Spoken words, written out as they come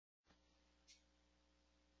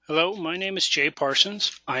Hello, my name is Jay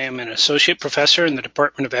Parsons. I am an associate professor in the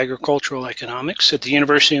Department of Agricultural Economics at the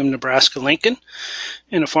University of Nebraska-Lincoln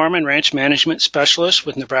and a farm and ranch management specialist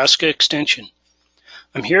with Nebraska Extension.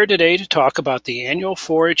 I'm here today to talk about the annual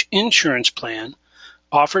forage insurance plan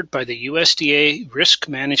offered by the USDA Risk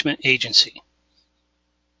Management Agency.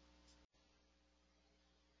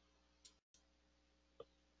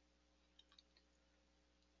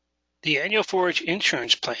 The Annual Forage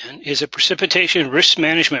Insurance Plan is a precipitation risk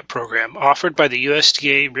management program offered by the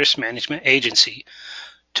USDA Risk Management Agency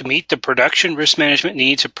to meet the production risk management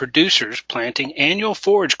needs of producers planting annual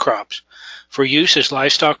forage crops for use as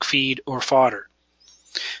livestock feed or fodder.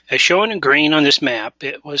 As shown in green on this map,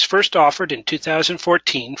 it was first offered in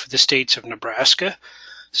 2014 for the states of Nebraska,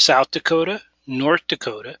 South Dakota, North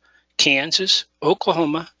Dakota, Kansas,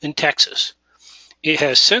 Oklahoma, and Texas. It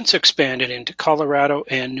has since expanded into Colorado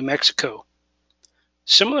and New Mexico.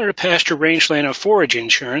 Similar to pasture rangeland and forage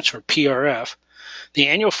insurance, or PRF, the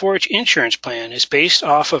annual forage insurance plan is based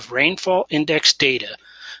off of rainfall index data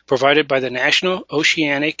provided by the National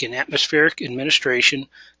Oceanic and Atmospheric Administration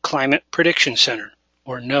Climate Prediction Center,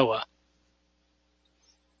 or NOAA.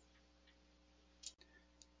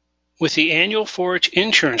 With the annual forage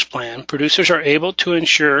insurance plan, producers are able to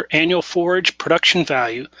insure annual forage production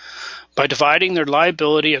value by dividing their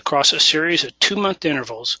liability across a series of 2-month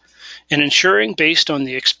intervals and insuring based on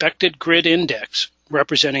the expected grid index,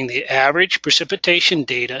 representing the average precipitation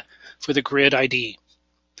data for the grid ID.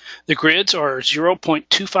 The grids are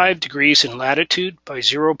 0.25 degrees in latitude by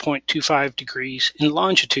 0.25 degrees in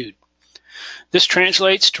longitude. This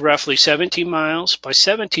translates to roughly 17 miles by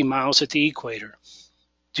 17 miles at the equator.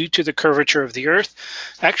 Due to the curvature of the Earth,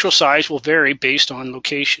 actual size will vary based on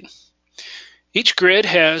location. Each grid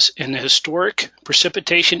has an historic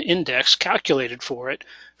precipitation index calculated for it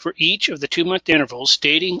for each of the 2-month intervals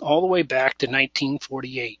dating all the way back to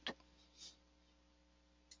 1948.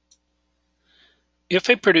 If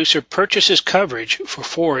a producer purchases coverage for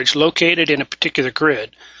forage located in a particular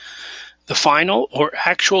grid, the final or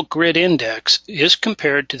actual grid index is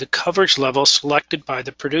compared to the coverage level selected by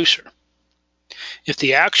the producer. If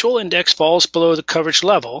the actual index falls below the coverage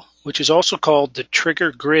level, which is also called the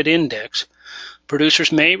trigger grid index,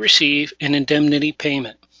 producers may receive an indemnity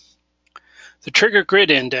payment. The trigger grid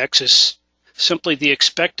index is simply the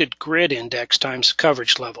expected grid index times the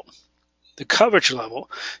coverage level. The coverage level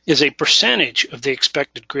is a percentage of the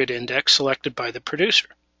expected grid index selected by the producer.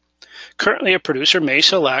 Currently, a producer may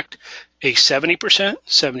select a 70%,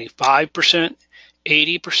 75%,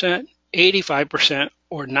 80%, 85%,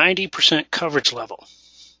 or 90% coverage level.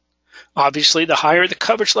 Obviously, the higher the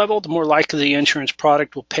coverage level, the more likely the insurance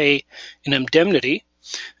product will pay an indemnity,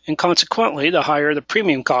 and consequently, the higher the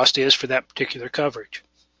premium cost is for that particular coverage.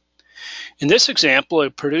 In this example, a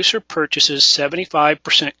producer purchases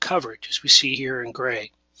 75% coverage, as we see here in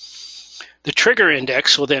gray. The trigger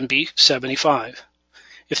index will then be 75.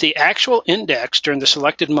 If the actual index during the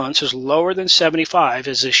selected months is lower than 75,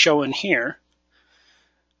 as is shown here,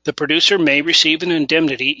 the producer may receive an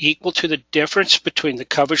indemnity equal to the difference between the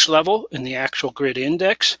coverage level and the actual grid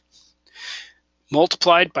index,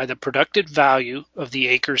 multiplied by the productive value of the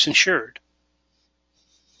acres insured.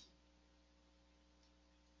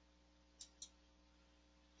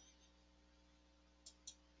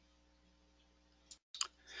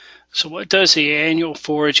 So what does the annual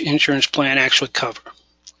forage insurance plan actually cover?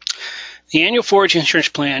 The annual forage insurance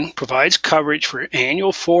plan provides coverage for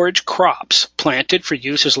annual forage crops planted for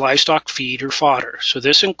use as livestock feed or fodder. So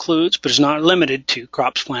this includes, but is not limited to,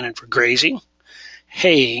 crops planted for grazing,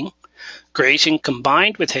 haying, grazing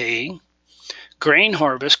combined with haying, grain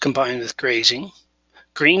harvest combined with grazing,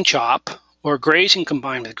 green chop, or grazing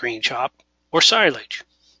combined with green chop, or silage.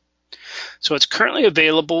 So it's currently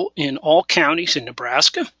available in all counties in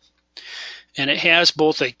Nebraska, and it has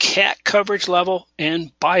both a CAT coverage level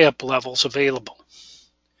and buy-up levels available.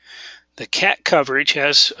 The CAT coverage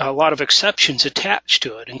has a lot of exceptions attached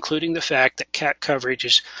to it, including the fact that CAT coverage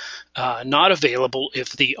is not available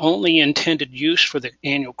if the only intended use for the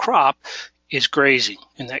annual crop is grazing.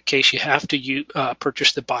 In that case, you have to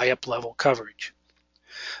purchase the buy-up level coverage.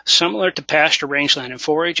 Similar to pasture rangeland and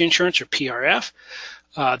forage insurance, or PRF,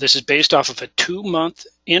 this is based off of a 2-month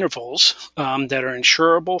intervals that are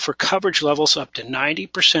insurable for coverage levels up to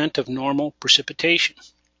 90% of normal precipitation.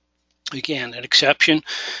 Again, an exception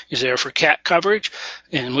is there for CAT coverage,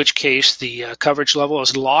 in which case the coverage level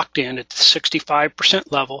is locked in at the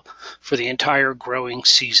 65% level for the entire growing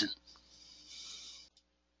season.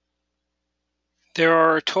 There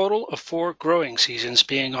are a total of 4 growing seasons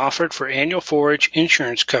being offered for annual forage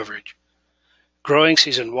insurance coverage. Growing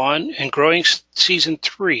Season 1 and Growing Season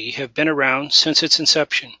 3 have been around since its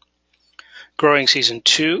inception. Growing Season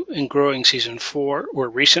 2 and Growing Season 4 were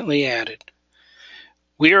recently added.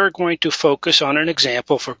 We are going to focus on an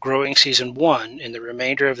example for Growing Season 1 in the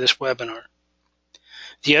remainder of this webinar.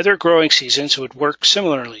 The other growing seasons would work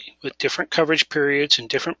similarly, with different coverage periods and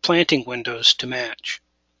different planting windows to match.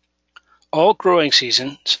 All growing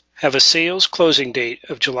seasons have a sales closing date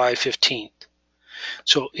of July 15th.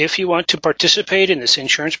 So if you want to participate in this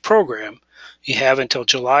insurance program, you have until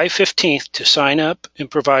July 15th to sign up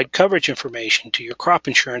and provide coverage information to your crop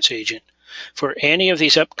insurance agent for any of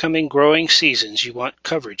these upcoming growing seasons you want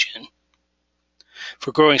coverage in.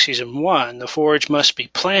 For Growing Season 1, the forage must be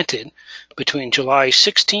planted between July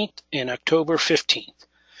 16th and October 15th,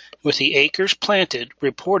 with the acres planted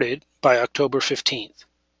reported by October 15th.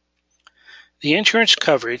 The insurance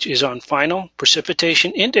coverage is on final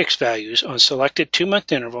precipitation index values on selected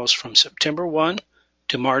 2-month intervals from September 1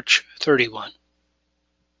 to March 31.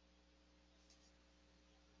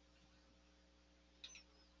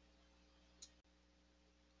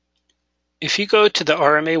 If you go to the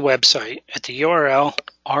RMA website at the URL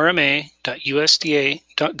rma.usda.gov,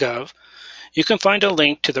 you can find a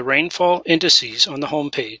link to the rainfall indices on the home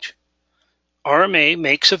page. RMA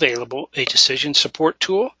makes available a decision support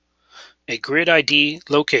tool, a grid ID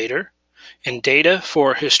locator, and data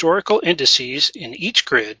for historical indices in each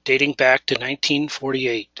grid dating back to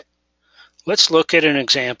 1948. Let's look at an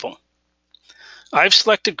example. I've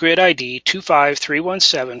selected grid ID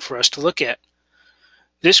 25317 for us to look at.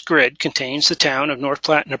 This grid contains the town of North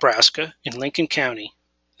Platte, Nebraska in Lincoln County.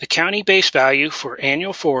 The county base value for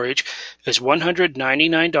annual forage is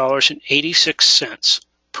 $199.86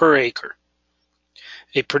 per acre.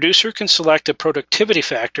 A producer can select a productivity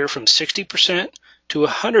factor from 60% to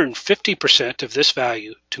 150% of this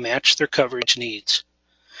value to match their coverage needs.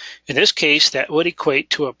 In this case, that would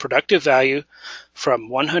equate to a productive value from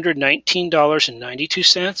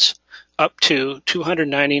 $119.92 up to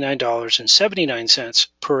 $299.79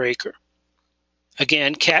 per acre.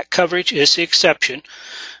 Again, CAT coverage is the exception,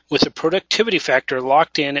 with a productivity factor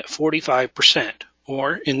locked in at 45%,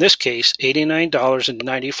 or in this case,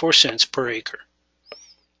 $89.94 per acre.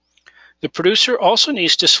 The producer also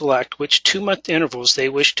needs to select which 2-month intervals they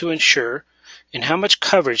wish to insure and how much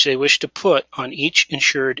coverage they wish to put on each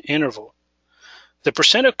insured interval. The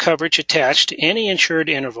percent of coverage attached to any insured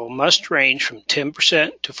interval must range from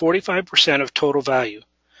 10% to 45% of total value.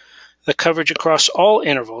 The coverage across all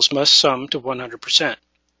intervals must sum to 100%.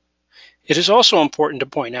 It is also important to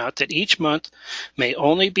point out that each month may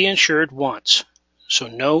only be insured once, so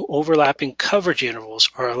no overlapping coverage intervals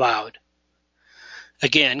are allowed.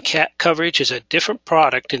 Again, CAT coverage is a different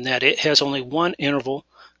product in that it has only one interval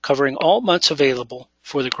covering all months available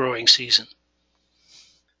for the growing season.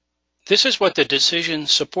 This is what the Decision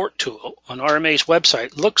Support Tool on RMA's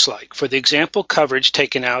website looks like for the example coverage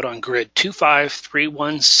taken out on grid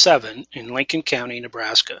 25317 in Lincoln County,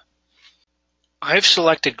 Nebraska. I've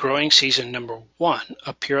selected growing season number 1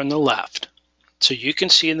 up here on the left, so you can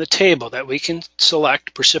see in the table that we can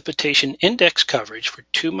select precipitation index coverage for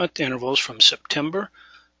 2-month intervals from September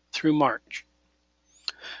through March.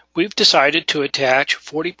 We've decided to attach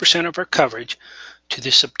 40% of our coverage to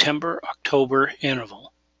the September-October interval.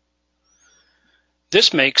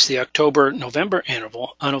 This makes the October-November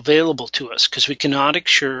interval unavailable to us because we cannot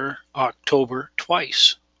insure October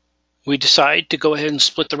twice. We decide to go ahead and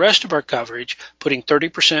split the rest of our coverage, putting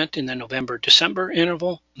 30% in the November-December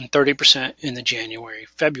interval and 30% in the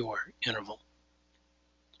January-February interval.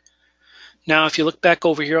 Now, if you look back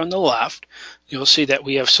over here on the left, you'll see that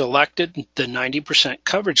we have selected the 90%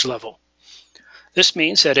 coverage level. This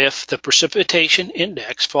means that if the precipitation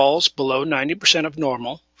index falls below 90% of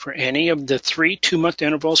normal for any of the 3 2-month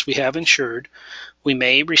intervals we have insured, we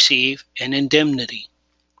may receive an indemnity.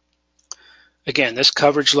 Again, this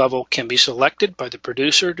coverage level can be selected by the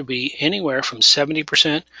producer to be anywhere from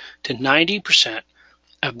 70% to 90%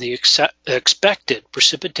 of the expected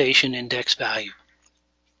precipitation index value.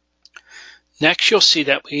 Next, you'll see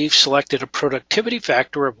that we've selected a productivity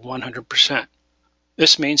factor of 100%.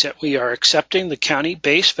 This means that we are accepting the county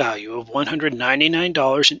base value of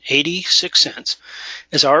 $199.86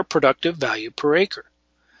 as our productive value per acre.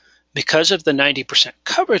 Because of the 90%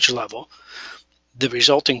 coverage level, the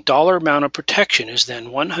resulting dollar amount of protection is then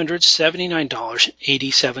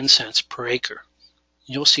 $179.87 per acre.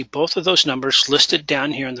 You'll see both of those numbers listed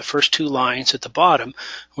down here in the first 2 lines at the bottom,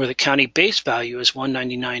 where the county base value is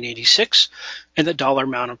 $199.86 and the dollar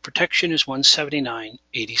amount of protection is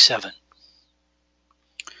 $179.87.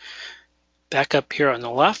 Back up here on the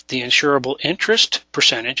left, the insurable interest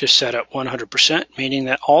percentage is set at 100%, meaning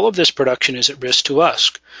that all of this production is at risk to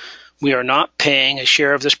us. We are not paying a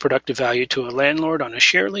share of this productive value to a landlord on a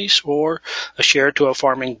share lease or a share to a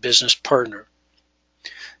farming business partner.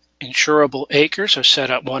 Insurable acres are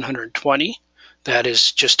set at 120. That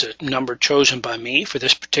is just a number chosen by me for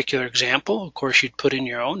this particular example. Of course, you'd put in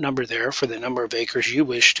your own number there for the number of acres you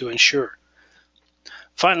wish to insure.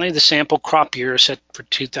 Finally, the sample crop year is set for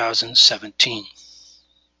 2017.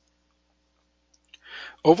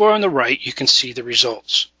 Over on the right, you can see the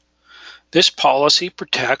results. This policy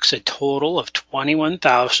protects a total of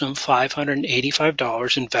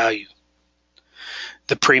 $21,585 in value.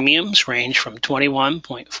 The premiums range from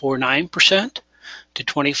 21.49% to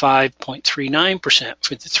 25.39%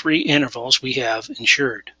 for the three intervals we have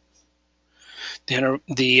insured.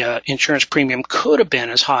 The insurance premium could have been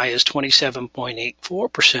as high as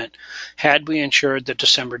 27.84% had we insured the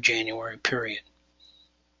December-January period.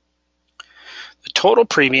 The total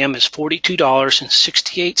premium is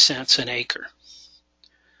 $42.68 an acre.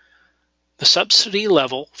 The subsidy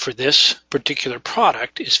level for this particular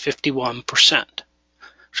product is 51%.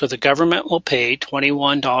 So the government will pay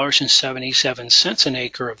 $21.77 an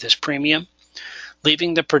acre of this premium,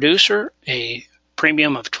 leaving the producer a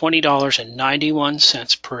premium of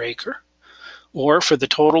 $20.91 per acre, or for the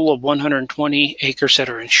total of 120 acres that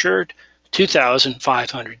are insured,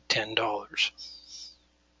 $2,510.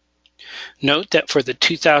 Note that for the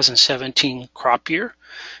 2017 crop year,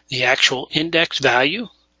 the actual index value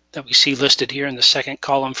that we see listed here in the second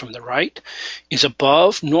column from the right is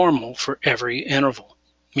above normal for every interval,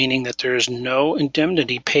 meaning that there is no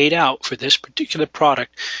indemnity paid out for this particular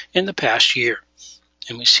product in the past year.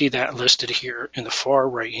 And we see that listed here in the far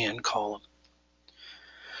right-hand column.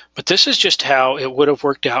 But this is just how it would have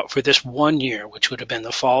worked out for this 1 year, which would have been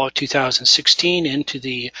the fall of 2016 into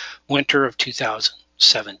the winter of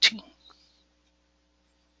 2017.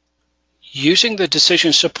 Using the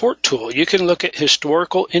decision support tool, you can look at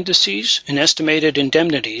historical indices and estimated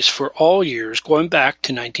indemnities for all years going back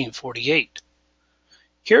to 1948.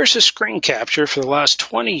 Here's a screen capture for the last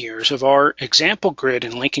 20 years of our example grid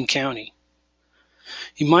in Lincoln County.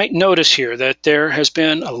 You might notice here that there has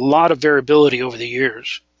been a lot of variability over the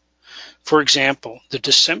years. For example, the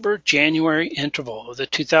December-January interval of the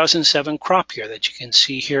 2007 crop year that you can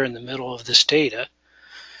see here in the middle of this data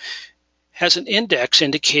has an index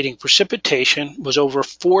indicating precipitation was over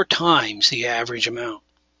 4 times the average amount.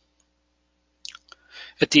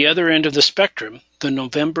 At the other end of the spectrum, the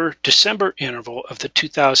November-December interval of the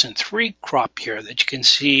 2003 crop year that you can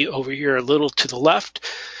see over here a little to the left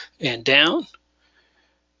and down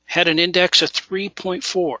had an index of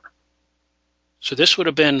 3.4. So this would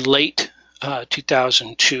have been late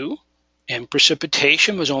 2002, and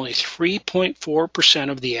precipitation was only 3.4%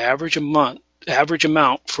 of the average amount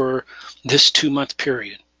for this 2-month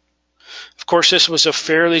period. Of course, this was a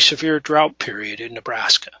fairly severe drought period in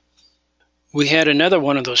Nebraska. We had another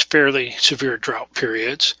one of those fairly severe drought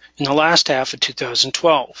periods in the last half of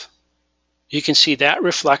 2012. You can see that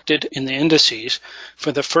reflected in the indices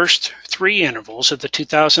for the first 3 intervals of the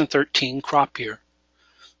 2013 crop year.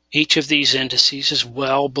 Each of these indices is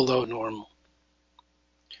well below normal.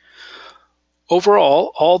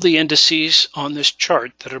 Overall, all the indices on this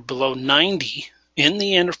chart that are below 90 in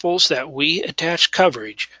the intervals that we attach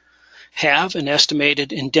coverage have an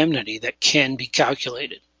estimated indemnity that can be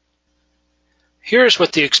calculated. Here's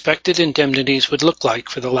what the expected indemnities would look like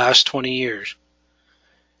for the last 20 years.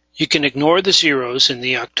 You can ignore the zeros in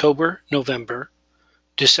the October, November,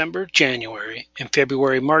 December, January, and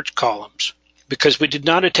February, March columns because we did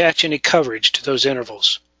not attach any coverage to those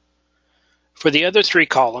intervals. For the other 3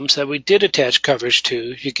 columns that we did attach coverage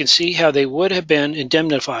to, you can see how they would have been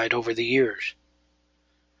indemnified over the years.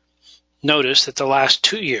 Notice that the last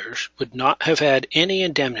 2 years would not have had any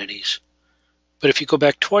indemnities, but if you go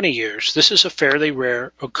back 20 years, this is a fairly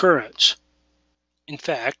rare occurrence. In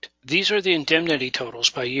fact, these are the indemnity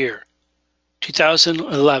totals by year.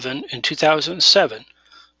 2011 and 2007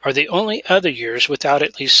 are the only other years without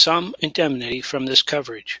at least some indemnity from this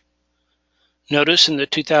coverage. Notice in the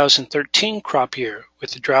 2013 crop year,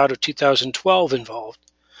 with the drought of 2012 involved,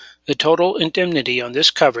 the total indemnity on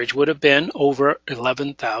this coverage would have been over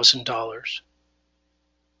 $11,000.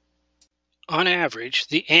 On average,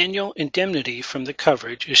 the annual indemnity from the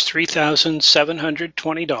coverage is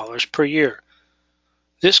 $3,720 per year.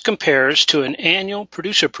 This compares to an annual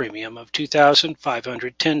producer premium of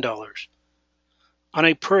 $2,510. On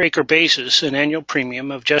a per acre basis, an annual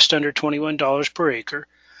premium of just under $21 per acre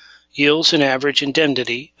yields an average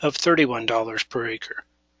indemnity of $31 per acre.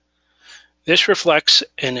 This reflects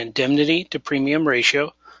an indemnity to premium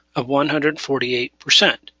ratio of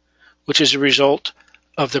 148%, which is a result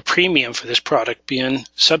of the premium for this product being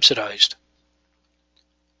subsidized.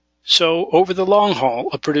 So over the long haul,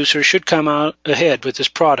 a producer should come out ahead with this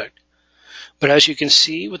product. But as you can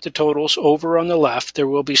see with the totals over on the left, there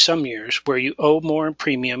will be some years where you owe more in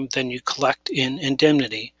premium than you collect in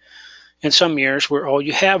indemnity, and some years where all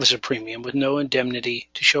you have is a premium with no indemnity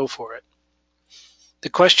to show for it. The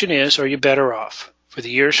question is, are you better off? For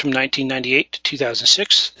the years from 1998 to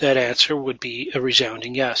 2006, that answer would be a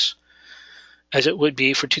resounding yes, as it would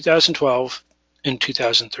be for 2012 and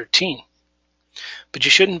 2013. But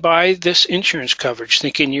you shouldn't buy this insurance coverage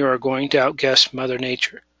thinking you are going to outguess Mother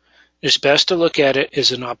Nature. It's best to look at it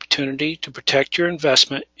as an opportunity to protect your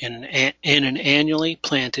investment in an annually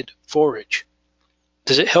planted forage.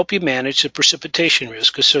 Does it help you manage the precipitation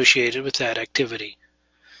risk associated with that activity?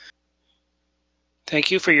 Thank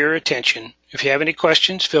you for your attention. If you have any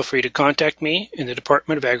questions, feel free to contact me in the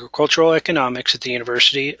Department of Agricultural Economics at the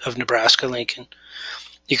University of Nebraska-Lincoln.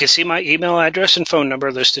 You can see my email address and phone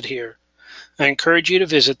number listed here. I encourage you to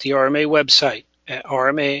visit the RMA website at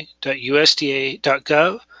rma.usda.gov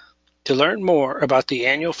to learn more about the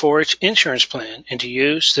annual forage insurance plan and to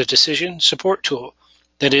use the decision support tool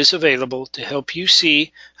that is available to help you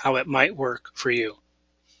see how it might work for you.